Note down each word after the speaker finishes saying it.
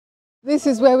This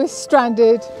is where we're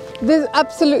stranded. There's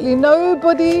absolutely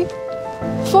nobody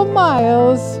for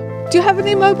miles. Do you have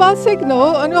any mobile signal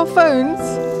on your phones?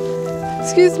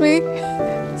 Excuse me,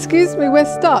 we're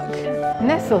stuck.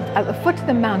 Nestled at the foot of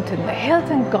the mountain, the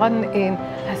Hilton Garden Inn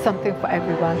has something for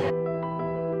everyone.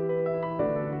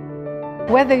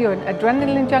 Whether you're an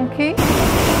adrenaline junkie,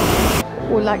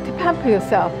 or like to pamper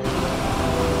yourself,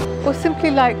 or simply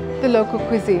like the local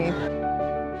cuisine.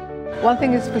 One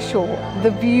thing is for sure, the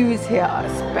views here are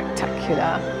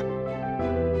spectacular.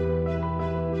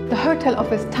 The hotel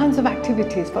offers tons of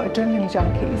activities for adrenaline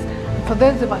junkies. And for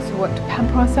those of us who want to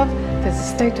pamper ourselves, there's a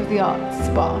state-of-the-art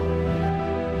spa.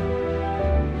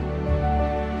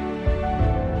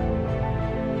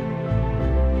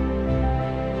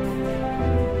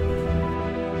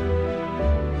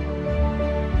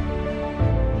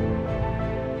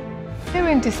 We're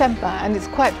in December and it's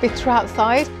quite bitter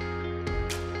outside.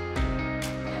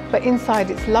 But inside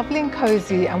it's lovely and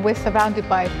cosy, and we're surrounded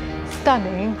by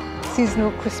stunning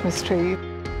seasonal Christmas trees.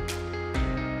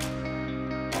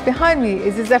 Behind me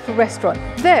is a Zephyr restaurant.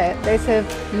 There they serve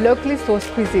locally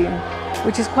sourced cuisine,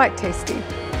 which is quite tasty.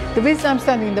 The reason I'm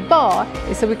standing in the bar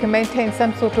is so we can maintain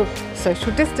some sort of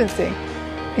social distancing,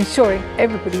 ensuring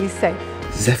everybody is safe.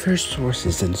 Zephyr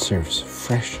sources and serves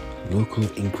fresh local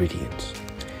ingredients.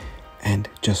 And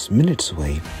just minutes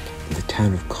away, in the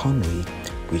town of Conwy,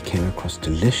 we came across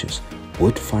delicious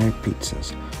wood-fired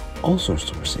pizzas, also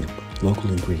sourcing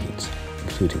local ingredients,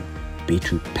 including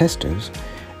beetroot pestos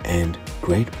and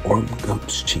Great Orme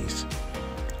goat's cheese.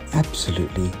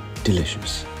 Absolutely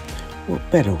delicious. What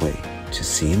better way to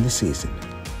see in the season?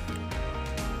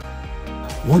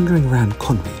 Wandering around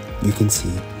Conwy, you can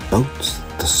see boats,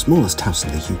 the smallest house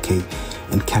in the UK,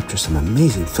 and capture some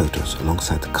amazing photos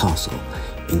alongside the castle,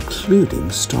 including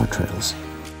star trails.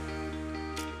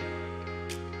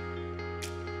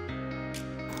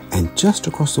 And just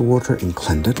across the water in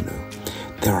Snowdonia,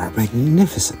 there are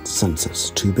magnificent sunsets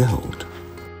to behold.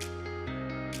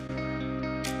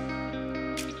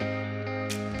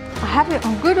 I have it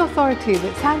on good authority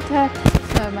that Santa, the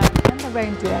snowman and the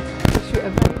reindeer wish you a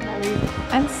very merry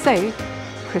and safe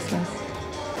Christmas.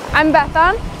 I'm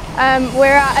Bethan.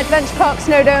 We're at Adventure Parc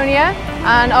Snowdonia,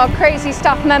 and our crazy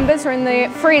staff members are in the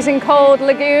freezing cold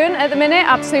lagoon at the minute,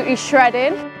 absolutely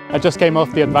shredding. I just came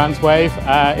off the advanced wave.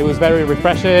 It was very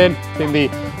refreshing in the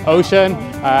ocean.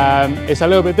 It's a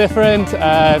little bit different.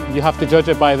 You have to judge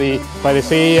it by the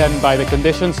sea and by the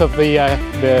conditions of the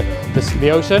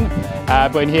ocean.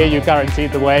 But in here you're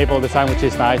guaranteed the wave all the time, which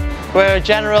is nice. We're a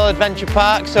general adventure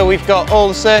park, so we've got all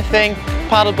the surfing,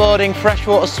 paddleboarding,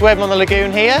 freshwater swim on the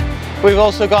lagoon here. We've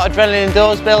also got Adrenaline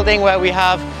Indoors building where we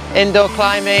have indoor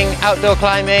climbing, outdoor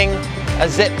climbing, a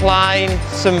zip line,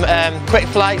 some quick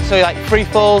flights, so like free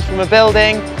falls from a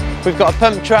building. We've got a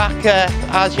pump track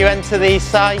as you enter the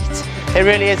site. It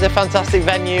really is a fantastic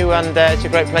venue, and it's a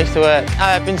great place to work.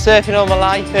 I've been surfing all my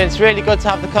life, and it's really good to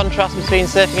have the contrast between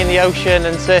surfing in the ocean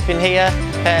and surfing here.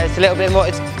 It's a little bit more,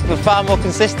 it's far more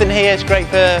consistent here. It's great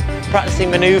for practicing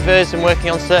manoeuvres and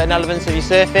working on certain elements of your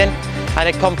surfing, and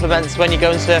it complements when you go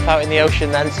and surf out in the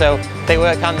ocean then, so they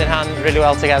work hand in hand really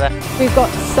well together. We've got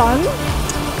sun,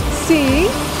 sea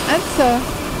and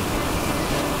surf.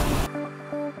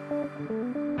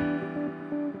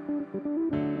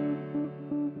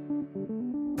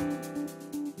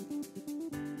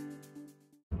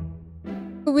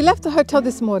 We left the hotel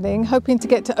this morning hoping to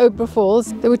get to Ober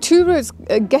Falls. There were two routes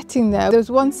getting there. There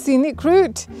was one scenic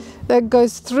route that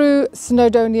goes through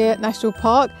Snowdonia National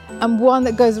Park and one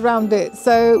that goes around it.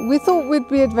 So we thought we'd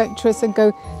be adventurous and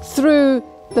go through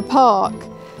the park.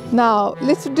 Now,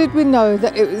 little did we know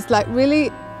that it was like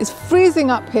it's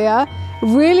freezing up here,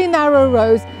 really narrow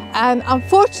roads, and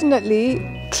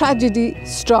unfortunately, tragedy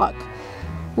struck.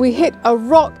 We hit a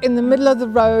rock in the middle of the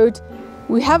road.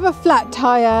 We have a flat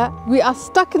tyre. We are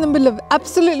stuck in the middle of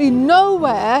absolutely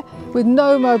nowhere with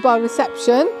no mobile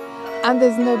reception, and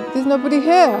there's nobody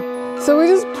here. So we're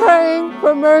just praying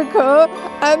for a miracle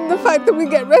and the fact that we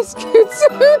get rescued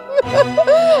soon.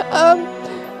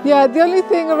 Yeah, the only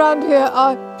thing around here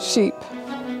are sheep.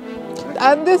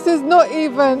 And this is not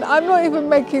even, I'm not even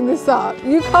making this up.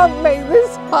 You can't make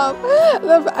this up.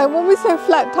 And when we say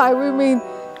flat tyre, we mean,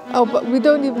 oh, but we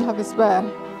don't even have a spare.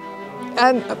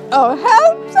 And, oh,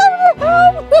 help, somebody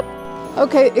help!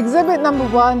 Okay, exhibit number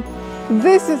one.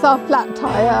 This is our flat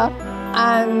tyre,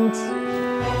 and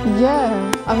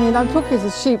yeah, I mean, I'm talking to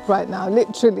sheep right now,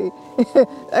 literally.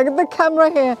 The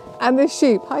camera here and the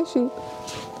sheep. Hi, sheep.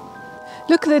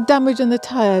 Look at the damage on the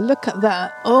tyre, look at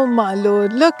that. Oh my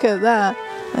Lord, look at that.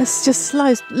 It's just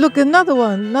sliced. Look, another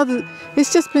one,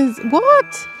 it's just been,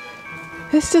 what?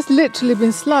 It's just literally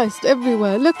been sliced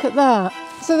everywhere. Look at that.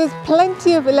 So there's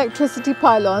plenty of electricity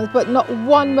pylons, but not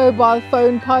one mobile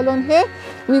phone pylon here.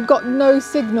 We've got no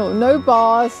signal, no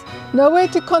bars, nowhere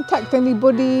to contact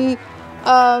anybody.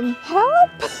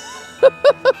 Help!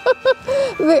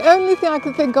 The only thing I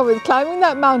can think of is climbing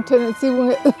that mountain and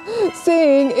seeing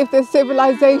if there's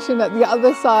civilization at the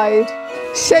other side.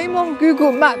 Shame on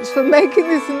Google Maps for making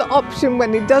this an option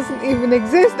when it doesn't even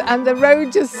exist and the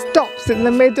road just stops in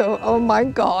the middle. Oh my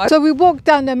God. So we walked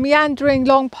down a meandering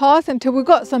long path until we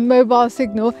got some mobile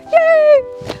signal. Yay!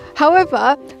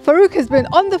 However, Farouk has been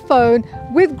on the phone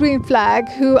with Green Flag,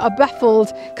 who are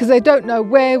baffled because they don't know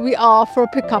where we are for a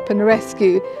pickup and a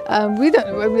rescue. We don't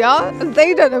know where we are, and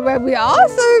they don't know where we are,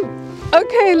 so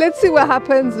okay, let's see what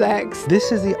happens next.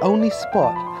 This is the only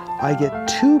spot I get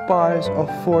 2 bars of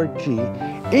 4G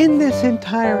in this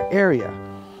entire area.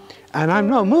 And I'm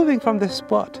not moving from this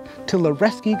spot till the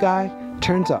rescue guy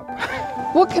turns up.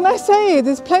 What can I say?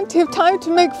 There's plenty of time to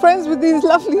make friends with these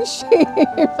lovely sheep.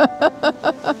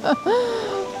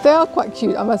 They are quite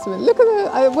cute, I must admit. Look at them.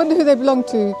 I wonder who they belong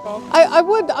to. I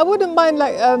wouldn't mind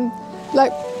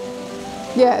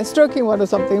yeah, stroking one or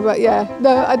something, but yeah,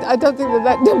 no, I don't think they're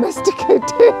that domesticated.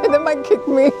 They might kick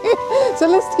me. So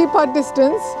let's keep our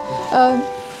distance.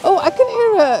 Oh, I can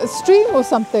hear a stream or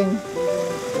something.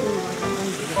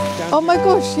 Oh my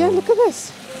gosh, yeah, look at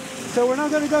this. So we're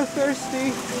not going to go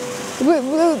thirsty.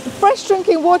 We're fresh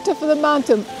drinking water for the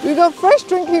mountain. We got fresh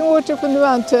drinking water from the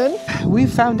mountain. We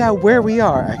found out where we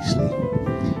are, actually.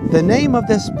 The name of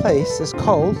this place is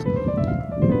called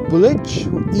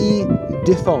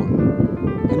Bullich-y-Difon.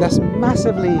 And that's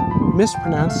massively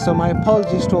mispronounced, so my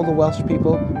apologies to all the Welsh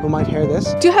people who might hear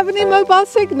this. Do you have any mobile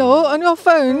signal on your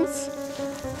phones?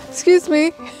 Excuse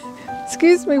me,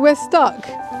 we're stuck.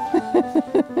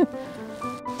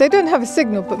 They don't have a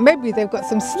signal, but maybe they've got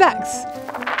some snacks.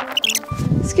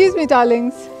 Excuse me,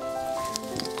 darlings.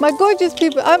 My gorgeous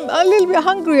people, I'm a little bit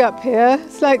hungry up here.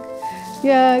 It's like,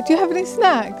 yeah, do you have any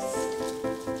snacks?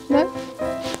 No?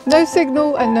 No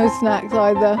signal and no snacks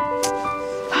either.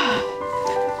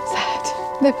 Sad.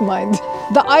 Never mind.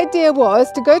 The idea was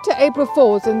to go to April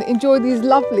Falls and enjoy these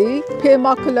lovely Pierre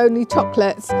Marcoloni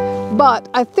chocolates, but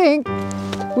I think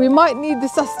we might need the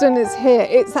sustenance here.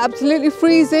 It's absolutely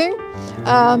freezing.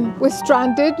 We're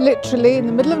stranded literally in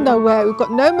the middle of nowhere. We've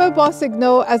got no mobile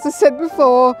signal, as I said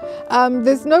before.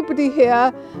 There's nobody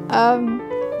here.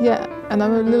 Yeah, and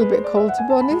I'm a little bit cold, to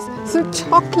be honest. So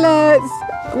chocolates,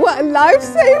 what a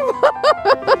lifesaver.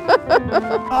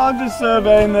 I'm just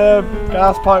surveying the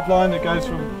gas pipeline that goes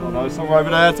from, I don't know, somewhere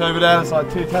over there to over there. It's like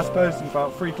 2 test posts,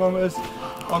 about 3 kilometres.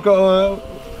 I've got a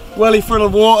welly full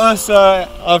of water, so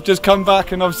I've just come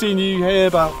back and I've seen you here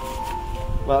about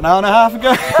an hour and a half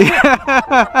ago.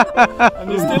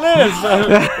 And you're still here.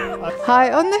 So.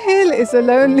 High on the hill is a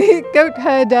lonely goat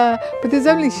herder, but there's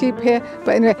only sheep here.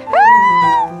 But anyway,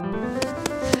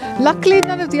 luckily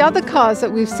none of the other cars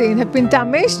that we've seen have been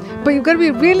damaged, but you've got to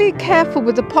be really careful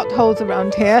with the potholes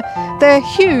around here. They're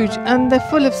huge and they're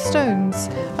full of stones.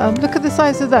 Look at the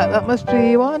size of that. That must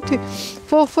be 1, 2,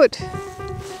 4 foot.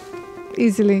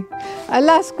 Easily.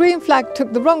 Alas, Green Flag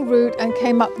took the wrong route and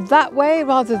came up that way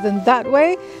rather than that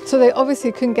way, so they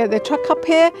obviously couldn't get their truck up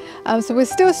here, so we're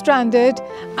still stranded,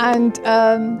 and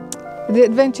the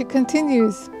adventure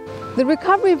continues. The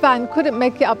recovery van couldn't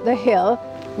make it up the hill.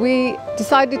 We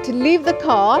decided to leave the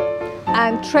car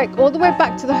and trek all the way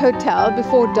back to the hotel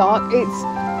before dark. It's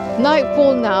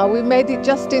nightfall now. We made it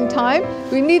just in time.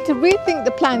 We need to rethink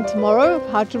the plan tomorrow of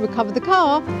how to recover the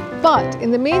car, but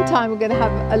in the meantime we're going to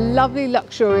have a lovely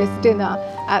luxurious dinner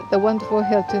at the wonderful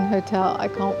Hilton Hotel. I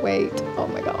can't wait. Oh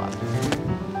my God.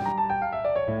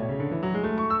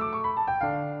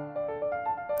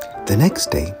 The next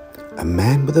day, a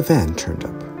man with a van turned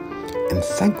up, and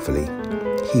thankfully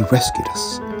he rescued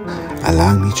us,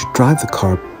 allowing me to drive the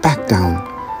car back down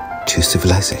to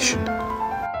civilization.